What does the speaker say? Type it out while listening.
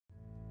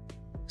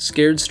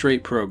Scared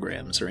straight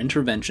programs are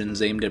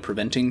interventions aimed at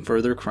preventing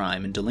further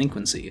crime and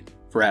delinquency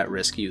for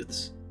at-risk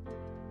youths.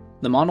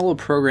 The model of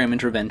program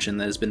intervention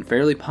that has been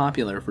fairly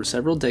popular for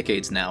several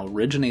decades now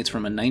originates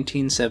from a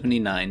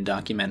 1979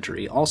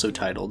 documentary also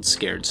titled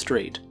Scared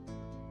Straight.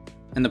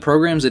 And the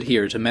programs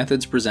adhere to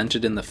methods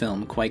presented in the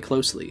film quite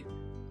closely,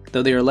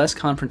 though they are less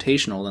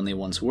confrontational than they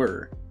once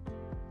were.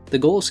 The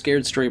goal of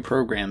Scared Straight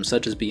programs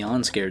such as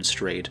Beyond Scared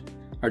Straight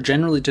are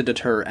generally to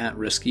deter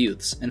at-risk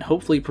youths and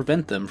hopefully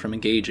prevent them from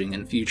engaging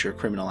in future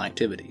criminal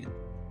activity.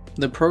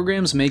 The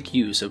programs make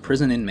use of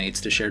prison inmates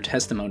to share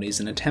testimonies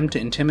and attempt to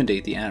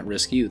intimidate the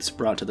at-risk youths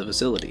brought to the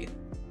facility,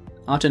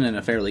 often in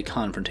a fairly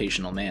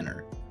confrontational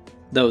manner,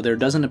 though there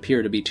doesn't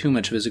appear to be too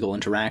much physical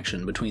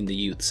interaction between the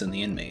youths and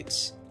the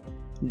inmates.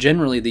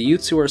 Generally, the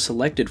youths who are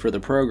selected for the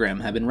program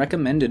have been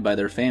recommended by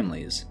their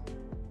families,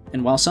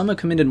 and while some have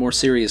committed more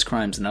serious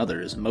crimes than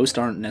others, most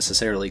aren't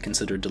necessarily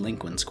considered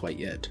delinquents quite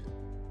yet.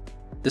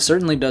 This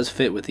certainly does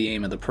fit with the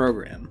aim of the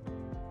program,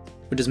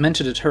 which is meant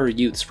to deter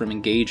youths from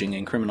engaging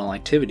in criminal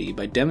activity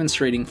by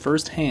demonstrating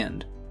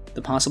firsthand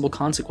the possible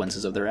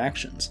consequences of their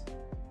actions.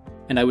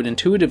 And I would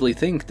intuitively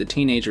think that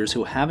teenagers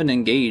who haven't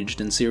engaged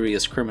in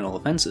serious criminal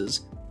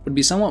offenses would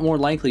be somewhat more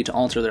likely to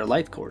alter their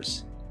life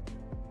course.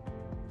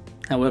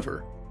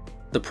 However,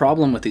 the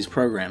problem with these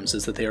programs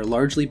is that they are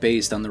largely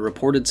based on the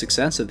reported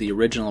success of the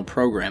original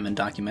program and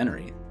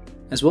documentary,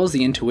 as well as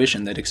the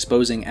intuition that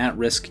exposing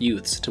at-risk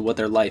youths to what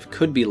their life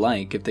could be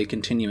like if they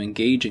continue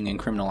engaging in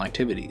criminal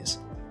activities,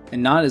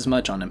 and not as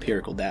much on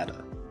empirical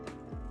data.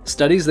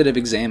 Studies that have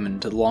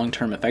examined the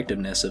long-term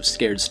effectiveness of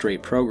Scared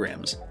Straight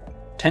programs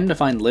tend to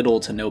find little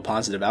to no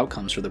positive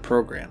outcomes for the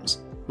programs,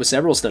 with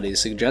several studies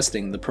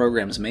suggesting the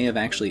programs may have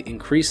actually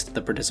increased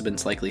the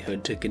participants'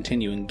 likelihood to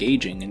continue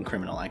engaging in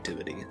criminal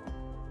activity.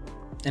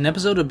 An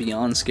episode of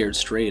Beyond Scared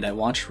Straight I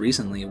watched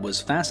recently was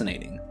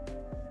fascinating,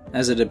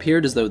 as it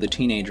appeared as though the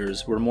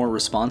teenagers were more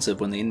responsive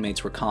when the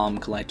inmates were calm,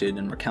 collected,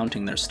 and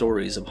recounting their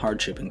stories of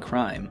hardship and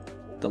crime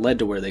that led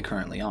to where they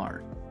currently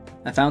are.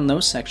 I found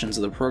those sections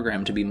of the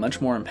program to be much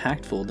more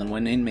impactful than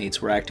when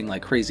inmates were acting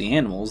like crazy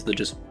animals that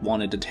just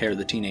wanted to tear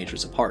the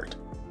teenagers apart.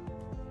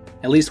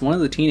 At least one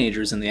of the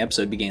teenagers in the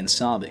episode began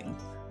sobbing,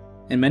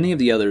 and many of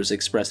the others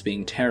expressed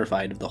being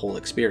terrified of the whole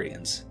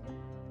experience.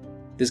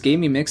 This gave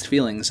me mixed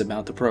feelings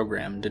about the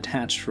program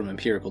detached from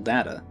empirical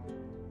data,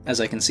 as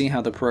I can see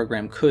how the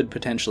program could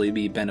potentially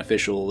be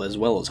beneficial as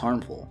well as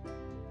harmful.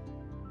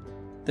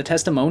 The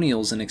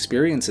testimonials and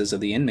experiences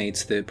of the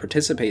inmates that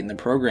participate in the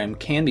program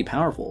can be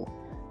powerful,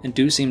 and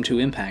do seem to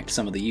impact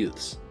some of the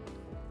youths.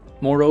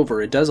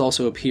 Moreover, it does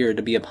also appear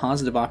to be a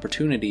positive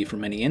opportunity for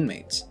many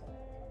inmates,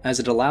 as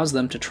it allows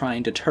them to try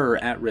and deter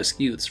at-risk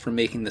youths from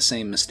making the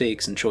same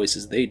mistakes and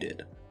choices they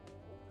did.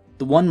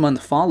 The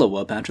 1-month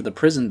follow-up after the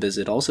prison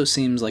visit also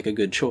seems like a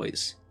good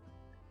choice,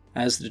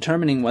 as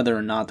determining whether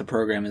or not the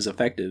program is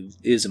effective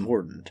is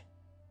important.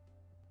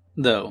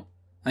 Though,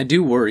 I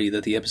do worry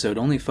that the episode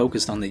only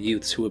focused on the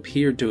youths who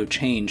appeared to have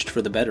changed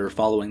for the better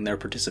following their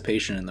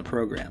participation in the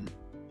program.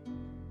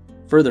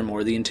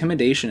 Furthermore, the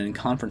intimidation and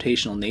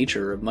confrontational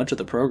nature of much of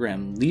the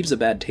program leaves a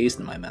bad taste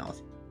in my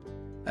mouth,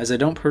 as I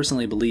don't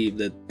personally believe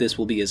that this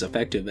will be as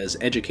effective as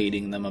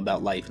educating them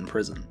about life in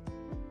prison.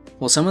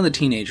 While some of the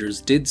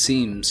teenagers did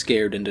seem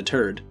scared and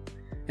deterred,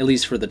 at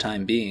least for the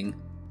time being,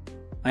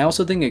 I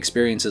also think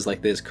experiences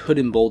like this could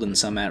embolden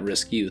some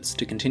at-risk youths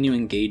to continue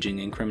engaging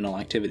in criminal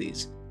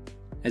activities,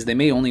 as they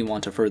may only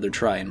want to further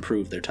try and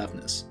prove their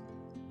toughness.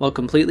 While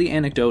completely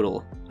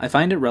anecdotal, I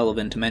find it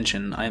relevant to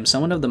mention I am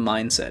someone of the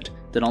mindset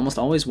that almost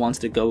always wants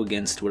to go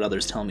against what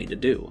others tell me to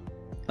do,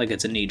 like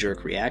it's a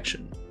knee-jerk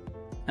reaction.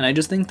 And I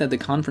just think that the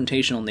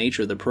confrontational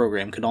nature of the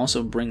program could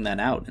also bring that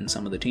out in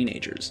some of the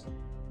teenagers.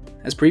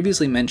 As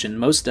previously mentioned,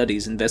 most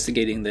studies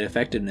investigating the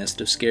effectiveness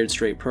of Scared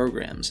Straight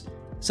programs,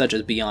 such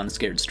as Beyond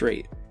Scared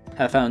Straight,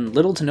 have found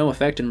little to no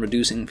effect in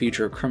reducing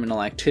future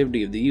criminal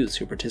activity of the youths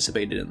who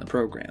participated in the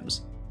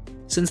programs.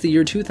 Since the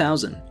year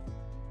 2000,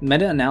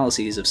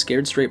 meta-analyses of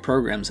Scared Straight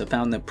programs have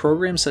found that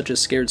programs such as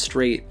Scared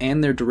Straight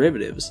and their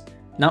derivatives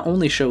not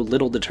only show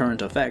little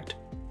deterrent effect,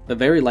 but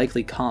very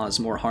likely cause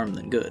more harm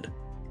than good.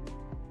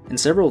 In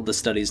several of the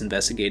studies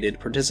investigated,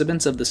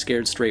 participants of the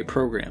Scared Straight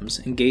programs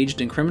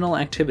engaged in criminal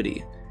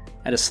activity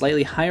at a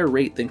slightly higher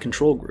rate than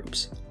control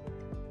groups.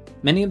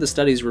 Many of the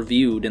studies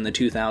reviewed in the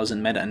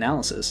 2000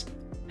 meta-analysis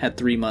had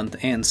 3-month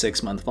and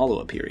 6-month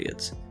follow-up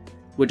periods,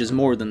 which is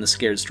more than the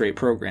Scared Straight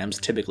programs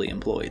typically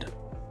employed.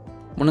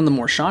 One of the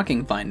more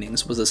shocking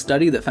findings was a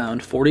study that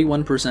found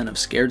 41% of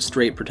Scared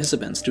Straight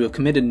participants to have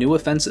committed new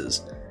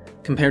offenses,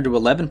 compared to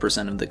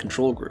 11% of the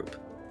control group.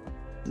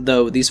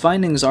 Though these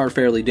findings are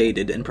fairly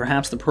dated, and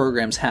perhaps the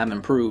programs have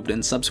improved,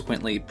 and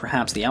subsequently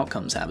perhaps the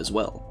outcomes have as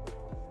well.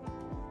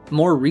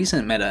 More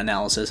recent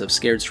meta-analysis of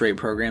Scared Straight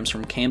programs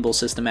from Campbell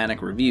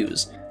Systematic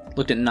Reviews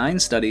looked at 9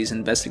 studies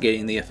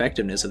investigating the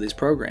effectiveness of these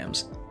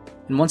programs,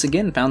 and once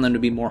again found them to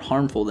be more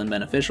harmful than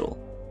beneficial.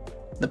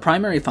 The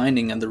primary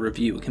finding of the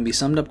review can be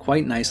summed up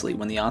quite nicely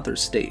when the authors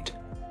state,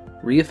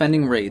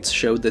 "Reoffending rates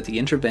showed that the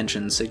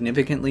intervention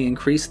significantly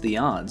increased the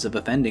odds of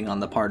offending on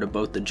the part of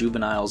both the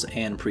juveniles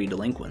and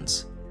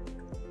pre-delinquents."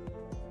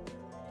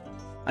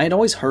 I had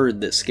always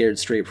heard that scared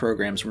straight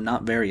programs were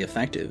not very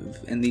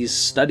effective, and these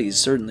studies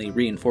certainly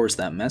reinforce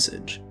that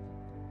message.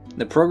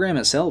 The program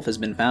itself has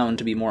been found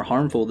to be more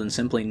harmful than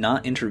simply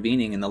not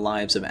intervening in the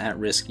lives of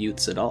at-risk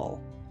youths at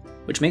all,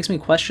 which makes me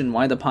question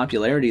why the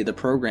popularity of the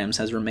programs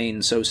has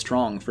remained so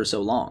strong for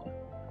so long,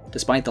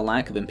 despite the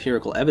lack of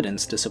empirical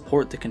evidence to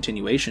support the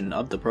continuation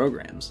of the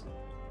programs.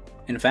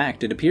 In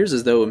fact, it appears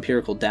as though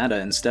empirical data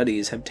and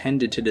studies have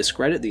tended to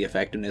discredit the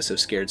effectiveness of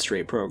scared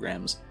straight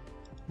programs,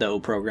 though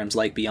programs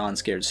like Beyond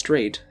Scared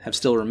Straight have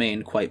still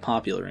remained quite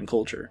popular in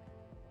culture.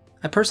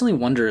 I personally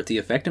wonder if the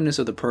effectiveness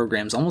of the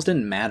programs almost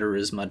didn't matter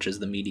as much as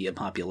the media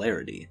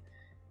popularity,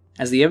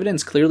 as the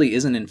evidence clearly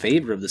isn't in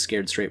favor of the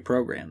scared straight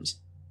programs.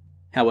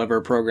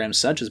 However, programs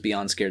such as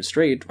Beyond Scared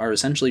Straight are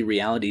essentially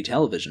reality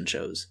television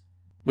shows,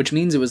 which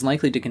means it was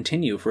likely to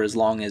continue for as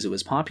long as it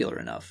was popular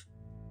enough.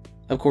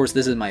 Of course,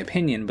 this is my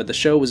opinion, but the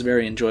show was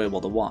very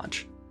enjoyable to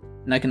watch,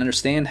 and I can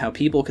understand how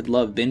people could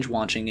love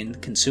binge-watching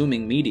and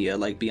consuming media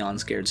like Beyond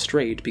Scared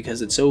Straight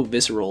because it's so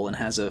visceral and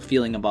has a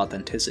feeling of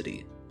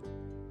authenticity.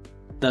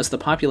 Thus, the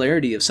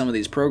popularity of some of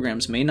these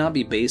programs may not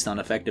be based on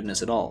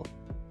effectiveness at all,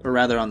 or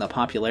rather on the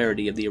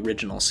popularity of the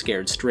original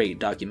Scared Straight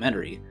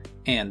documentary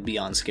and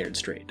Beyond Scared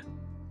Straight.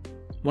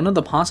 One of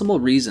the possible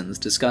reasons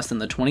discussed in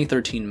the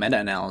 2013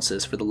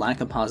 meta-analysis for the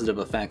lack of positive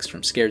effects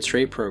from scared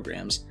straight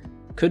programs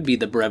could be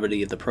the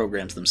brevity of the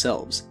programs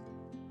themselves,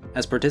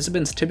 as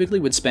participants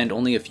typically would spend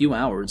only a few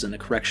hours in a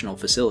correctional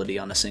facility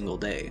on a single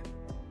day.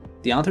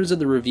 The authors of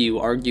the review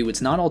argue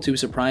it's not all too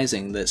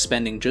surprising that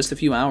spending just a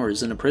few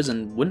hours in a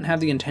prison wouldn't have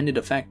the intended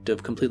effect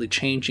of completely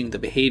changing the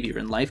behavior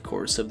and life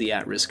course of the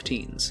at-risk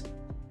teens.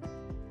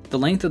 The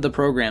length of the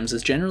programs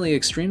is generally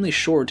extremely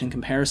short in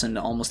comparison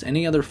to almost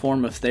any other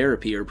form of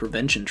therapy or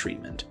prevention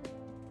treatment,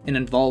 and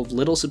involve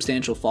little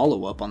substantial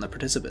follow-up on the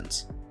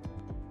participants.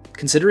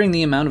 Considering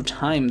the amount of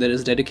time that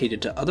is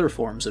dedicated to other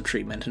forms of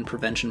treatment and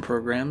prevention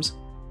programs,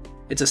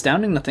 it's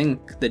astounding to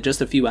think that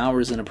just a few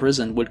hours in a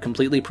prison would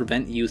completely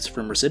prevent youths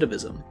from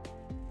recidivism,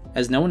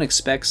 as no one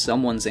expects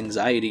someone's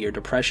anxiety or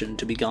depression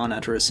to be gone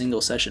after a single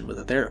session with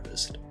a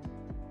therapist.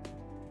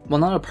 While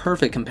not a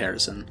perfect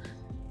comparison,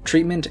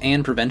 treatment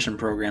and prevention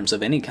programs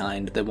of any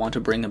kind that want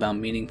to bring about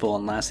meaningful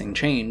and lasting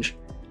change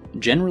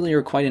generally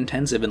are quite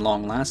intensive and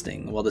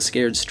long-lasting, while the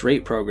scared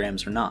straight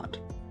programs are not.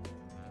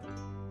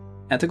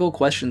 Ethical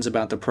questions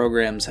about the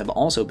programs have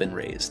also been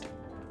raised,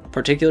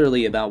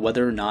 particularly about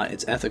whether or not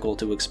it's ethical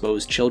to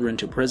expose children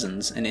to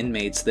prisons and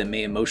inmates that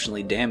may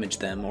emotionally damage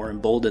them or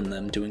embolden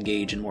them to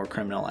engage in more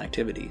criminal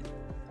activity.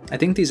 I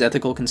think these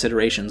ethical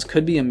considerations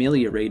could be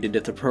ameliorated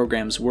if the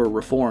programs were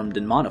reformed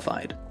and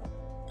modified,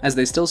 as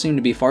they still seem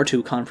to be far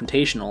too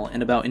confrontational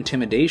and about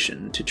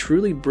intimidation to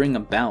truly bring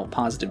about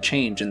positive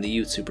change in the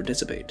youths who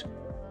participate.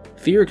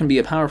 Fear can be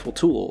a powerful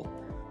tool,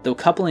 though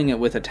coupling it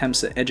with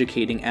attempts at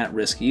educating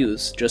at-risk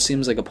youths just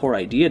seems like a poor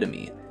idea to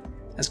me,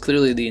 as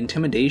clearly the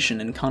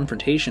intimidation and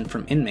confrontation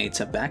from inmates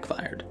have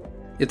backfired.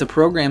 If the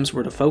programs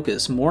were to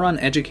focus more on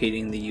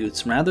educating the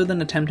youths rather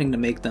than attempting to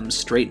make them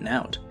straighten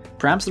out,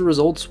 perhaps the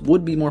results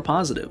would be more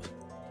positive.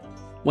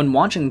 When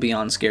watching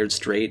Beyond Scared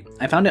Straight,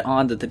 I found it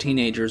odd that the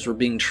teenagers were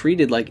being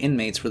treated like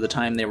inmates for the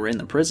time they were in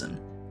the prison,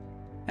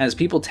 as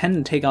people tend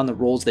to take on the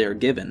roles they are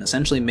given,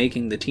 essentially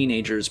making the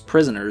teenagers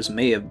prisoners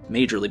may have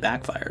majorly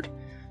backfired,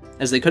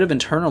 as they could have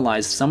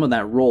internalized some of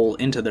that role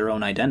into their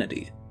own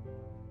identity.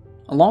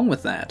 Along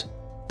with that,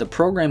 the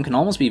program can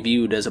almost be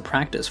viewed as a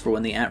practice for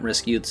when the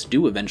at-risk youths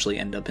do eventually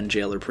end up in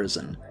jail or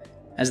prison,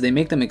 as they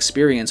make them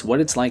experience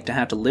what it's like to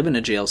have to live in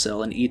a jail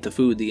cell and eat the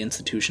food the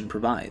institution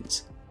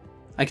provides.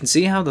 I can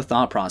see how the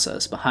thought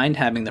process behind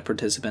having the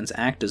participants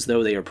act as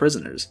though they are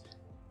prisoners,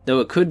 though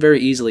it could very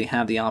easily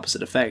have the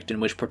opposite effect in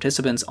which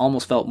participants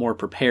almost felt more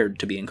prepared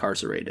to be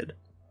incarcerated.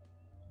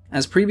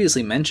 As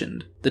previously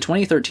mentioned, the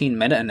 2013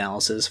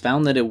 meta-analysis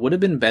found that it would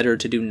have been better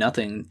to do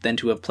nothing than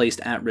to have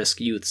placed at-risk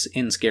youths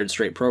in scared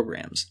straight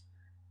programs.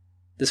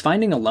 This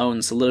finding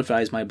alone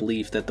solidifies my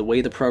belief that the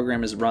way the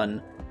program is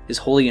run is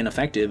wholly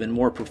ineffective and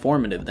more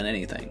performative than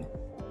anything.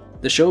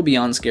 The show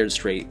Beyond Scared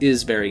Straight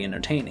is very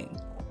entertaining,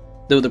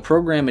 though the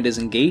program it is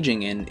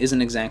engaging in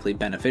isn't exactly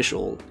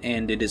beneficial,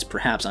 and it is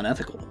perhaps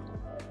unethical.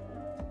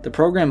 The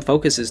program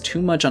focuses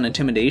too much on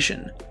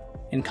intimidation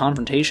and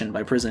confrontation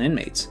by prison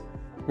inmates,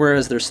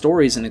 whereas their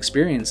stories and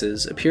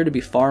experiences appear to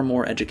be far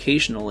more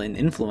educational and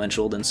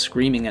influential than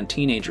screaming at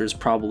teenagers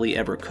probably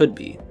ever could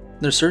be.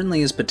 There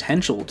certainly is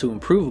potential to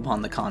improve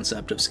upon the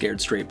concept of scared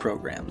straight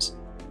programs,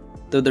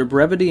 though their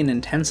brevity and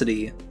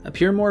intensity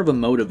appear more of a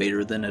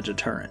motivator than a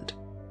deterrent.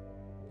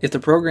 If the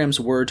programs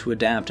were to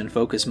adapt and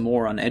focus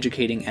more on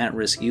educating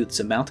at-risk youths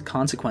about the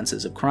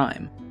consequences of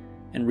crime,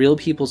 and real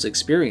people's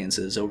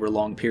experiences over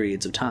long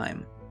periods of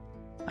time,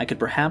 I could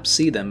perhaps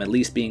see them at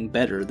least being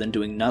better than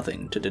doing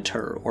nothing to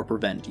deter or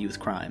prevent youth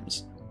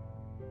crimes.